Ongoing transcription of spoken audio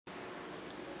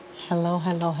Hello,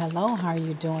 hello, hello. How are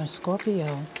you doing,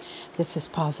 Scorpio? This is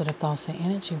Positive Thoughts and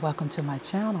Energy. Welcome to my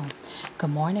channel. Good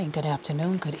morning, good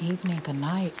afternoon, good evening, good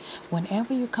night.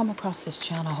 Whenever you come across this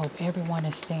channel, I hope everyone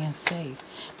is staying safe.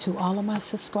 To all of my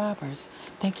subscribers,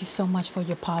 thank you so much for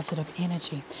your positive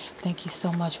energy. Thank you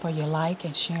so much for your like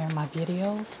and sharing my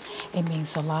videos. It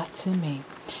means a lot to me.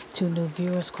 To new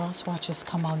viewers, cross watchers,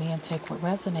 come on in, take what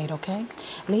resonate, okay?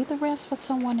 Leave the rest for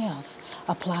someone else.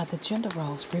 Apply the gender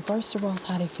roles, reverse the roles,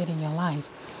 how they fit in your life.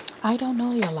 I don't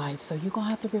know your life, so you're going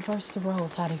to have to reverse the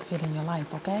roles, how they fit in your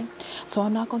life, okay? So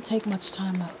I'm not going to take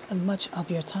much of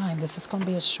your time. This is going to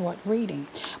be a short reading,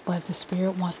 but the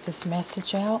Spirit wants this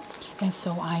message out, and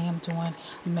so I am doing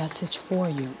a message for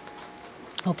you.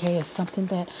 Okay, it's something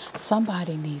that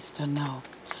somebody needs to know.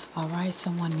 All right,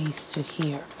 someone needs to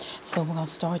hear. So we're going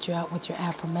to start you out with your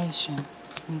affirmation.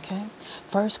 Okay,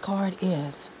 first card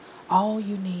is all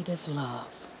you need is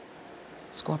love.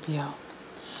 Scorpio,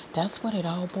 that's what it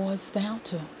all boils down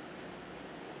to.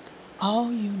 All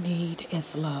you need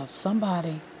is love.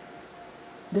 Somebody,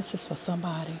 this is for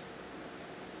somebody.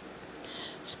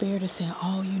 Spirit is saying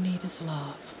all you need is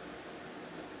love.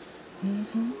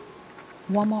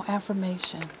 One more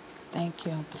affirmation. Thank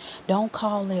you. Don't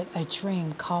call it a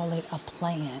dream, call it a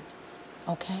plan.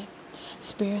 Okay?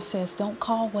 Spirit says don't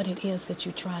call what it is that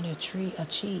you're trying to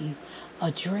achieve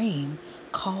a dream.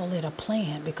 Call it a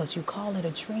plan, because you call it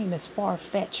a dream, it's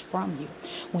far-fetched from you.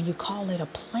 When you call it a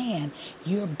plan,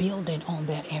 you're building on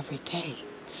that every day.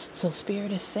 So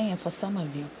Spirit is saying for some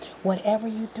of you, whatever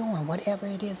you're doing, whatever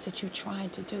it is that you're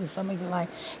trying to do, some of you are like,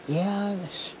 yeah,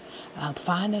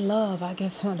 finding love, I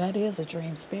guess that is a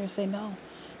dream. Spirit say no.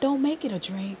 Don't make it a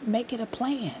dream. Make it a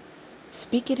plan.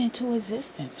 Speak it into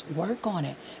existence. Work on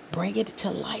it. Bring it to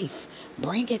life.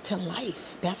 Bring it to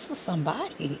life. That's for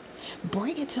somebody.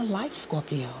 Bring it to life,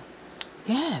 Scorpio.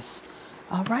 Yes.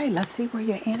 All right. Let's see where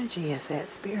your energy is at.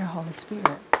 Spirit, Holy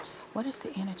Spirit. What is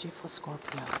the energy for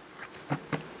Scorpio?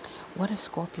 What is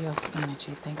Scorpio's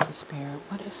energy? Thank you, Spirit.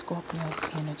 What is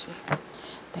Scorpio's energy?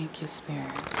 Thank you,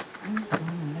 Spirit.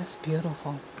 That's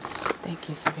beautiful. Thank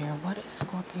you, Spirit. What is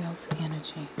Scorpio's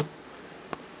energy?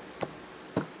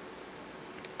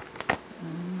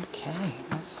 Okay,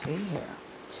 let's see here.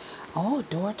 Oh,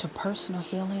 door to personal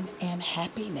healing and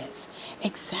happiness.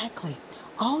 Exactly.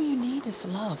 All you need is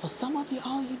love. For some of you,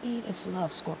 all you need is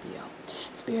love, Scorpio.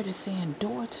 Spirit is saying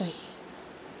door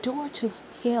to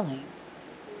healing.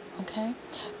 Okay?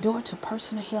 Door to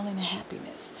personal healing and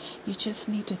happiness. You just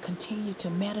need to continue to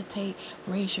meditate,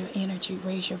 raise your energy,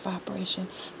 raise your vibration,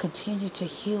 continue to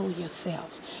heal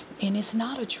yourself. And it's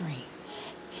not a dream.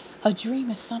 A dream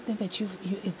is something that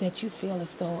you feel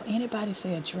as though anybody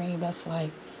say a dream, that's like,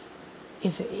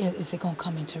 is it going to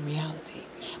come into reality?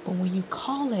 But when you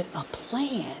call it a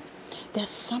plan, that's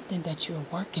something that you're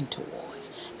working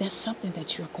towards. That's something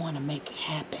that you're going to make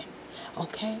happen.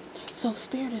 Okay? So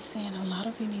Spirit is saying a lot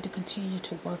of you need to continue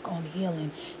to work on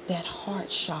healing that heart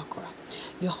chakra.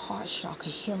 Your heart chakra,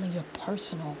 healing your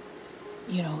personal,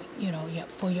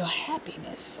 for your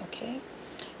happiness, okay?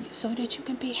 So that you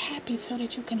can be happy, so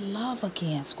that you can love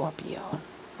again, Scorpio.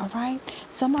 All right?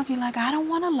 Some of you like, I don't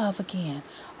want to love again.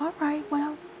 All right,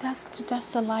 well, that's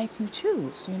the life you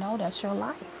choose. That's your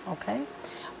life, okay?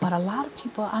 But a lot of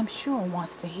people, I'm sure,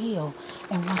 wants to heal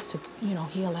and wants to,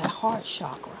 heal that heart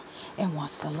chakra and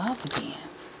wants to love again.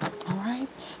 All right?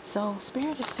 So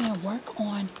Spirit is saying work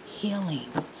on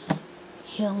healing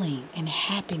and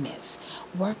happiness.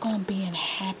 Work on being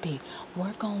happy.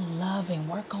 Work on loving.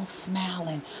 Work on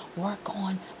smiling. Work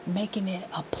on making it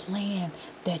a plan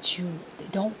that you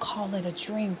don't call it a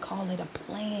dream, call it a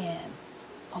plan.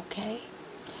 Okay?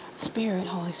 Spirit,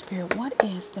 Holy Spirit, what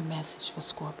is the message for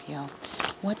Scorpio?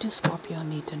 What do Scorpio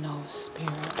need to know,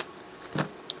 Spirit?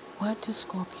 What do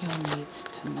Scorpio needs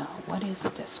to know? What is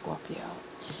it that Scorpio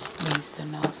needs to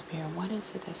know, Spirit? What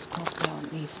is it that Scorpio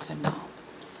needs to know?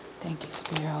 Thank you,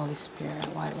 Spirit, Holy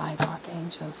Spirit, white light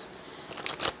archangels,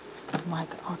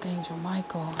 Archangel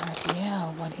Michael,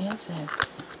 Raphael. What is it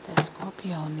that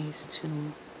Scorpio needs to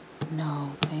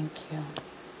know? Thank you.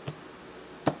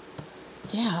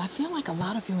 Yeah, I feel like a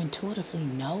lot of you intuitively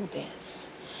know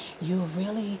this. You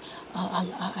really,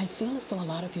 I feel as though a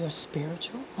lot of you are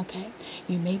spiritual, okay?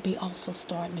 You may be also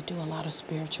starting to do a lot of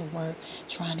spiritual work,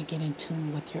 trying to get in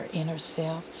tune with your inner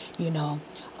self,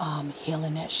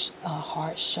 healing that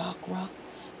heart chakra,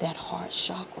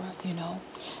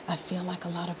 I feel like a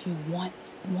lot of you want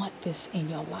this in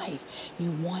your life.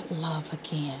 You want love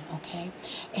again, okay?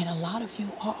 And a lot of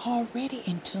you are already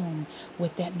in tune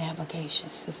with that navigation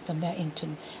system, that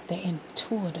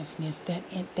intuitiveness,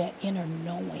 that inner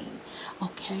knowing,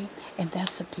 okay? And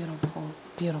that's a beautiful,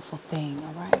 beautiful thing,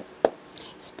 all right?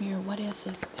 Spirit, what is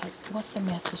it? What's the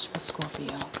message for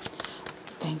Scorpio?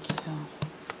 Thank you.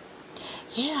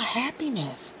 Yeah,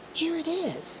 happiness. Here it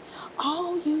is.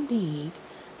 All you need,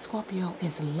 Scorpio,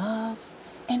 is love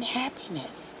and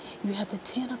happiness. You have the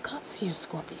Ten of Cups here,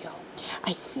 Scorpio.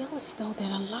 I feel as though that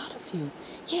a lot of you,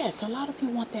 yes, a lot of you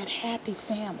want that happy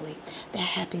family, that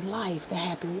happy life, the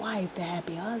happy wife, the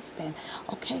happy husband,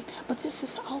 okay? But this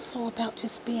is also about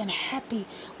just being happy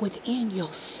within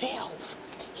yourself,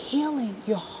 healing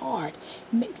your heart,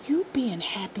 you being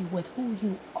happy with who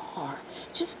you are,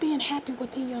 just being happy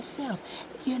within yourself.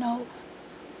 You know,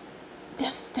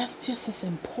 that's just as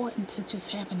important to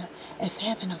just having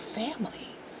a family.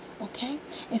 Okay?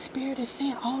 And Spirit is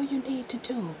saying all you need to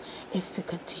do is to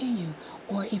continue,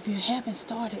 or if you haven't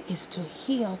started, is to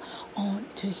heal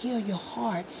your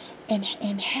heart and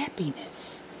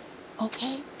happiness.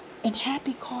 Okay? And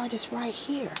happy card is right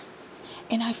here.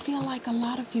 And I feel like a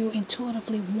lot of you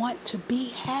intuitively want to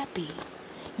be happy.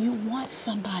 You want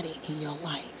somebody in your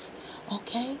life.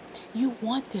 Okay? You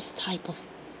want this type of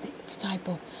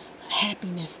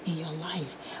happiness in your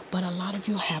life. But a lot of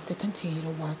you have to continue to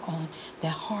work on that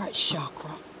heart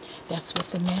chakra. That's what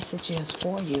the message is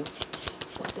for you.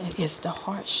 It's the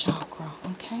heart chakra.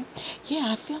 Okay? Yeah,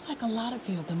 I feel like a lot of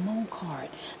you, the moon card,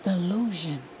 the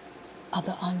illusion of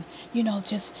the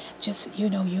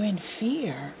you're in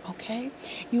fear, okay?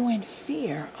 You're in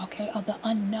fear, okay, of the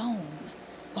unknown,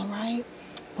 all right?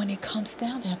 When it comes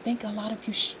down to, I think a lot of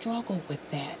you struggle with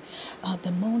that.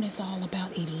 The moon is all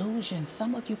about illusion.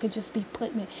 Some of you could just be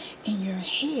putting it in your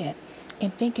head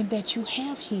and thinking that you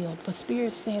have healed, but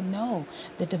Spirit said no.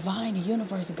 The divine, the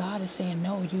universe, God is saying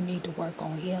no, you need to work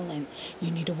on healing.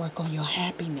 You need to work on your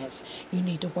happiness. You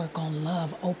need to work on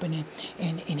love, opening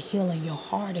and healing your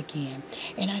heart again.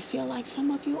 And I feel like some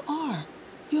of you are.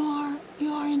 You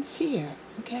are in fear,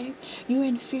 okay? You're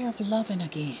in fear of loving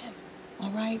again, all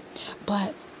right?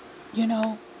 But,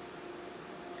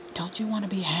 don't you want to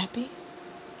be happy?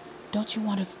 Don't you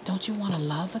want to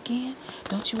love again?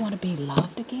 Don't you want to be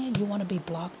loved again? You want to be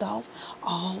blocked off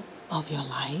all of your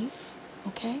life?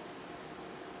 Okay?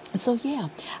 So yeah,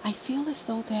 I feel as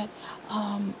though that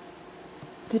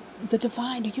the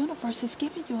divine, the universe is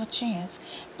giving you a chance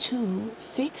to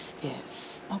fix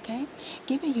this, okay?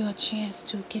 Giving you a chance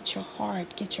to get your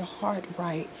heart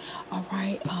right, all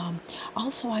right?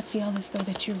 Also, I feel as though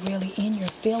that you're really in your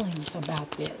feelings about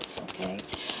this, okay?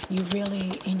 You're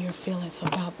really in your feelings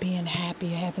about being happy,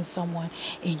 having someone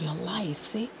in your life.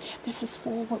 See, this is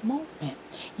forward movement.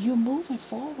 You're moving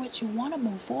forward. You want to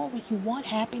move forward. You want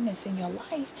happiness in your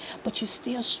life, but you're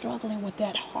still struggling with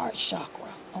that heart chakra.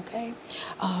 Okay,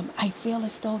 I feel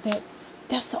as though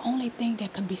that's the only thing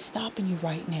that can be stopping you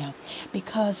right now,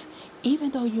 because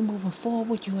even though you're moving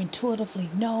forward, you intuitively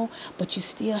know, but you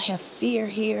still have fear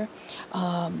here.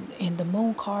 And the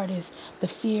moon card is the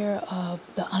fear of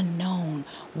the unknown.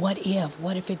 What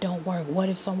if it don't work? What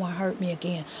if someone hurt me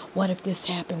again? What if this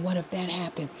happened? What if that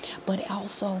happened? But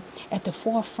also at the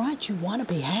forefront, you want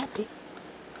to be happy.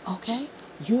 Okay,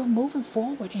 you're moving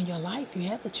forward in your life. You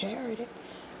have the Chariot.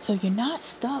 So you're not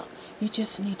stuck. You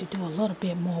just need to do a little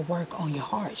bit more work on your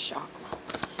heart chakra.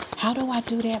 How do I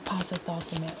do that? Positive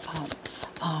thoughts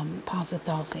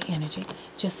and energy.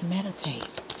 Just meditate.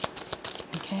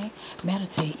 Okay?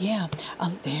 Meditate. Yeah.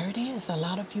 There it is. A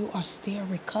lot of you are still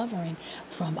recovering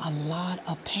from a lot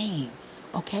of pain.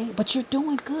 Okay? But you're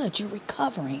doing good. You're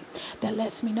recovering. That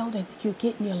lets me know that you're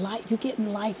getting your life. You're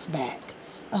getting life back.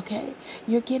 Okay?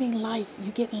 You're getting life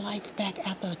back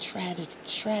after a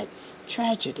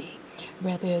tragedy,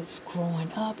 whether it's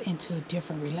growing up into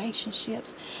different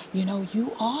relationships.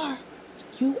 You are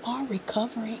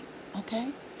recovering, okay?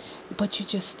 But you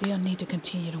just still need to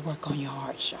continue to work on your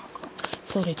heart chakra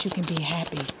so that you can be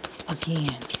happy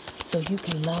again, so you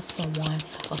can love someone,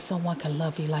 or someone can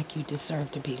love you like you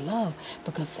deserve to be loved.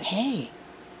 Because hey,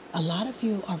 a lot of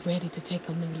you are ready to take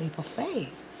a new leap of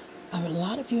faith. A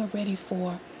lot of you are ready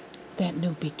for that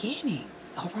new beginning,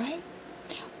 all right?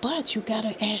 But you got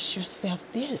to ask yourself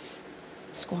this,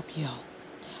 Scorpio.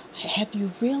 Have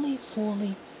you really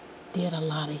fully did a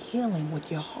lot of healing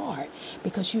with your heart?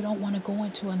 Because you don't want to go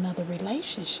into another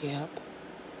relationship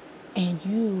and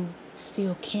you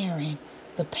still carrying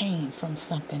the pain from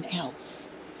something else.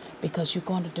 Because you're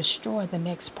going to destroy the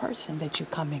next person that you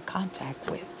come in contact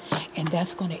with. And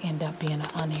that's going to end up being an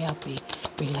unhealthy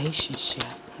relationship,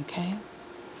 okay?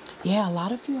 Yeah, a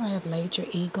lot of you have laid your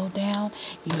ego down.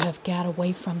 You have got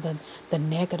away from the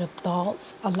negative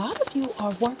thoughts. A lot of you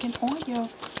are working on your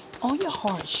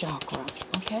heart chakra,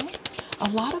 okay? A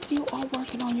lot of you are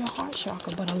working on your heart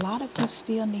chakra, but a lot of you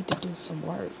still need to do some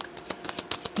work.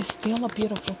 It's still a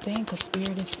beautiful thing because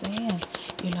Spirit is saying,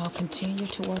 continue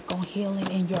to work on healing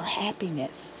and your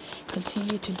happiness.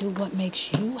 Continue to do what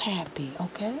makes you happy,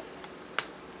 okay?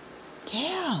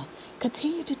 Yeah.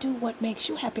 Continue to do what makes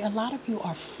you happy. A lot of you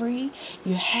are free.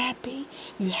 You're happy.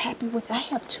 You're happy with. I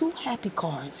have two happy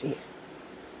cards here.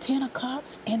 Ten of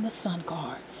Cups and the Sun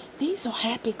card. These are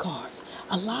happy cards.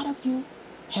 A lot of you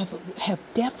have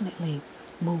definitely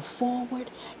moved forward,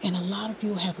 and a lot of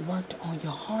you have worked on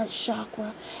your heart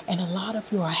chakra, and a lot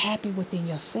of you are happy within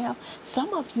yourself.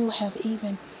 Some of you have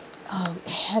even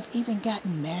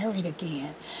gotten married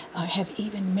again, have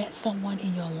even met someone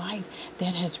in your life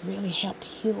that has really helped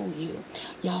heal you.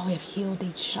 Y'all have healed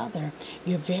each other.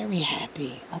 You're very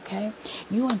happy, okay?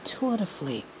 You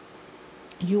intuitively,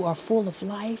 you are full of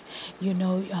life.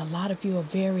 A lot of you are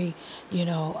very, you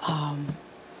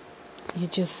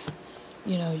just,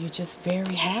 you're just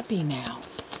very happy now.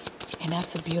 And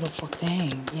that's a beautiful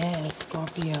thing. Yes,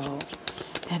 Scorpio.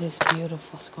 That is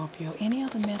beautiful, Scorpio. Any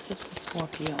other message for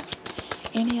Scorpio?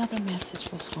 Any other message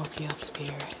for Scorpio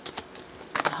Spirit?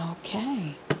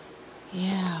 Okay.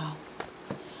 Yeah.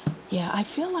 Yeah, I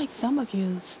feel like some of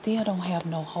you still don't have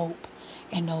no hope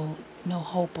and no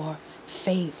hope or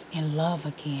faith in love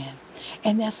again.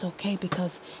 And that's okay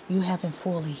because you haven't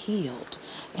fully healed.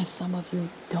 And some of you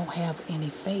don't have any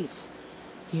faith.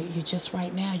 You just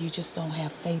right now, you just don't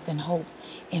have faith and hope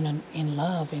in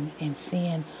love and in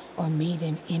seeing or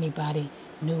meeting anybody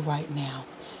new right now.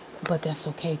 But that's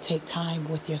okay. Take time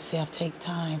with yourself. Take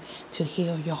time to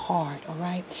heal your heart, all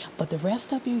right? But the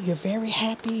rest of you, you're very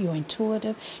happy. You're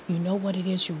intuitive. You know what it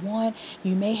is you want.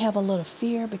 You may have a little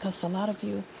fear because a lot of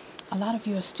you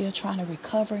are still trying to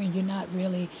recover and you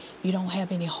don't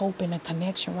have any hope in a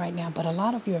connection right now. But a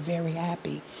lot of you are very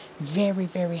happy, very,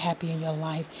 very happy in your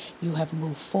life. You have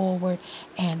moved forward,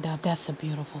 and that's a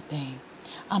beautiful thing.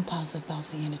 I'm Positive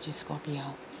Thoughts and Energy,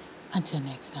 Scorpio. Until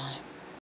next time.